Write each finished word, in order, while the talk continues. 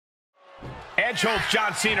Edge holds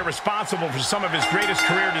John Cena responsible for some of his greatest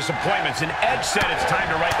career disappointments, and Edge said it's time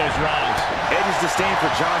to right those wrongs. Edge's disdain for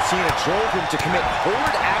John Cena drove him to commit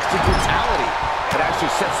horrid acts of brutality that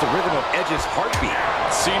actually sets the rhythm of Edge's heartbeat.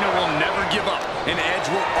 Cena will never give up, and Edge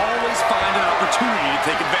will always find an opportunity to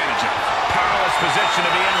take advantage of. Powerless position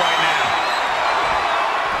to be in right now.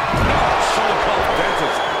 Shoulder club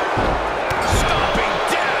advantage. Stomping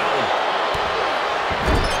down.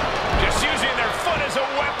 Just using their foot as a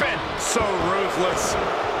weapon. So ruthless.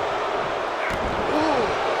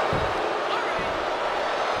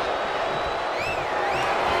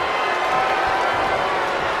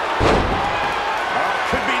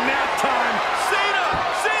 Could be nap time.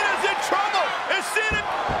 Cena's in trouble. Is Cena?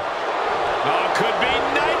 Oh, could be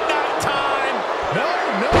night time. No,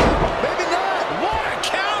 maybe not. What a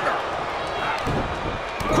counter.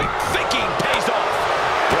 Quick thinking pays off.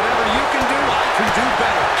 Whatever you can do, I can do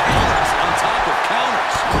better. Counters on top of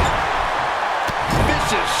counters.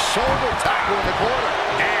 Vicious shoulder tackle in the corner.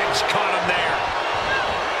 Edge caught him there.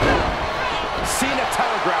 Cena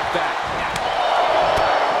telegraphed that.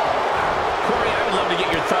 Corey, I would love to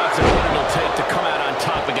get your thoughts on what it'll take to come out on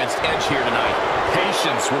top against Edge here tonight.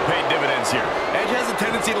 Patience will pay dividends here. Edge has a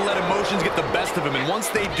tendency to let emotions get the best of him, and once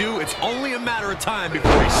they do, it's only a matter of time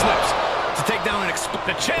before he slips. To take down an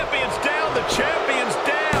The champion's down. The champion's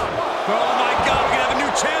down. Oh, my God, we have a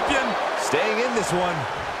new champion. Staying in this one.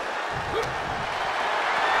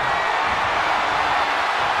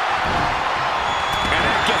 And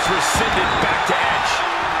that gets rescinded back to Edge.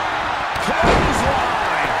 Clothesline.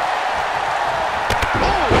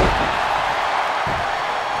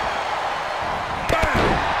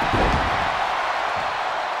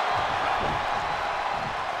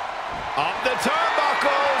 Up the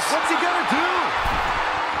turnbuckles. What's he gonna do?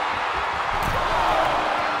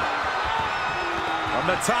 From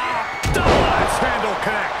the top. Double axe handle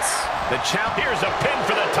connects. The champ. Here's a pin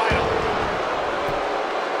for the title.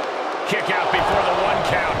 Kick out before the 1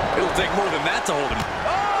 count. It'll take more than that to hold him.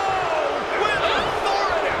 Oh, with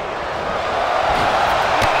authority.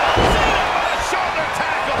 Cena with a shoulder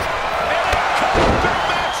tackle. And it comes to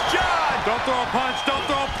match John. Don't throw a punch. Don't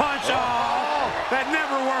throw a punch. Oh, that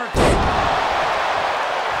never works.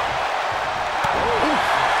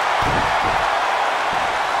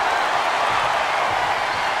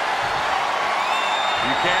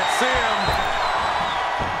 You can't see him.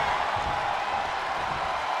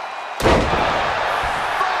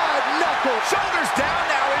 Shoulders down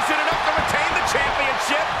now. Is it enough to retain the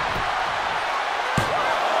championship?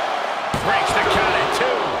 Breaks the count at 2.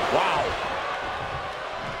 Wow.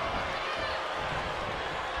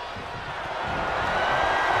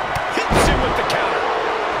 Hits him with the counter.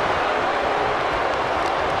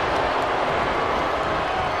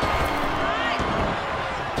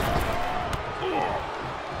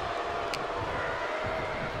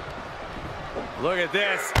 Look at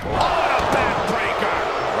this. Oh, what a backbreaker.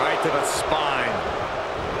 Right to the spine.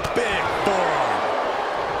 Big forearm.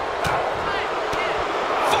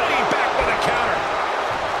 Fighting back with a counter.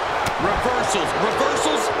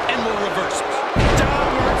 Reversals, and more reversals.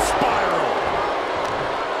 Downward spiral.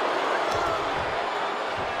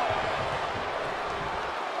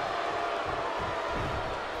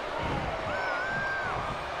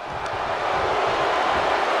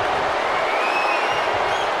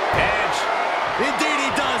 Edge. Indeed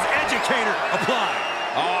he does. Educator, apply.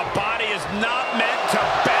 Oh, body is not meant to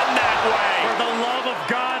bend that way. For the love of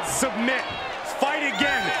God, submit. Fight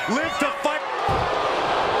again. Live to fight.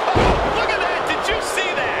 Look at that. Did you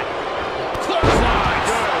see that? Clothesline.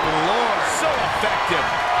 Good Lord. So effective.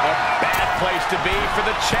 A bad place to be for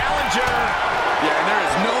the challenger. Yeah, and there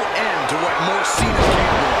is no end to what more Cena's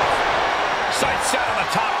capable of. Sights set on the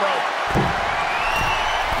top rope.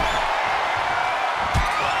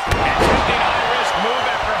 Attempting high-risk move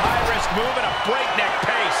after high-risk move at a breakneck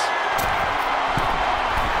pace.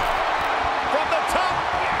 From the top.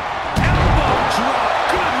 Elbow drop.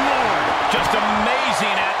 Good Lord. Just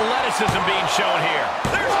amazing athleticism being shown here.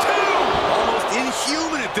 There's 2. Almost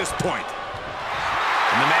inhuman at this point.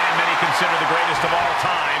 And the man many consider the greatest of all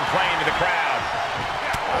time playing to the crowd.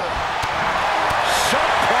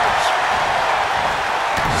 Sharp punch.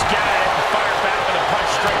 Scattered it and fired back with a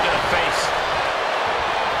punch straight to the face.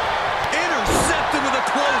 Intercepted with a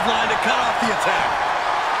clothesline to cut off the attack.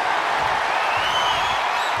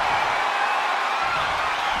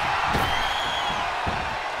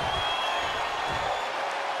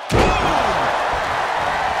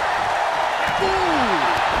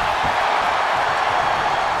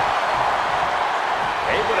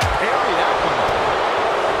 Able to parry that one.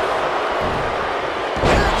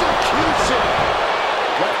 Execution.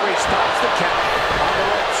 Referee stop.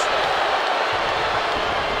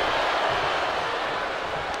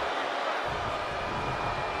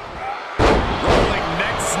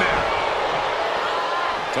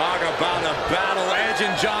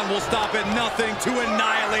 nothing to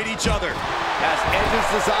annihilate each other. As Edge's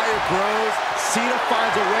desire grows, Cena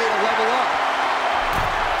finds a way to level up.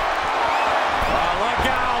 Look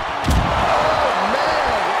out. Oh,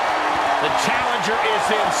 man. The challenger is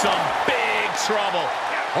in some big trouble.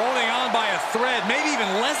 Holding on by a thread, maybe even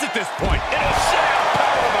less at this point. In a sad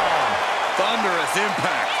powerbomb. Thunderous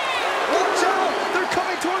impact. Watch out! They're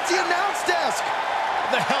coming towards the announce desk.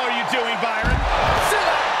 What the hell are you doing, Byron?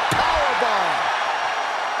 Cena powerbomb.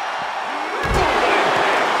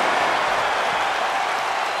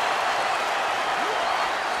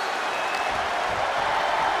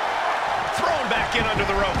 Thrown back in under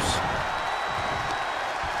the ropes.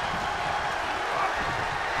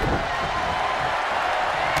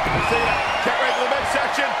 Cena, get ready for the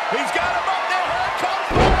midsection. He's got him up there. Here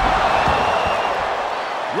comes.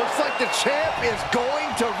 Looks like the champ is going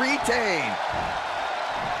to retain.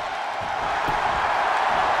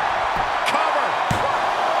 Cover.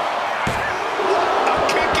 What a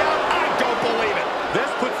kick out. I don't believe it. This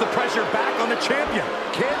puts the pressure back on the champion.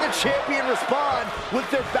 Can the champion respond with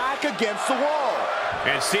their back against the wall?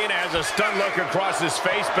 And Cena has a stunned look across his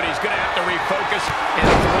face, but he's going to have to refocus and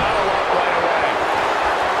throttle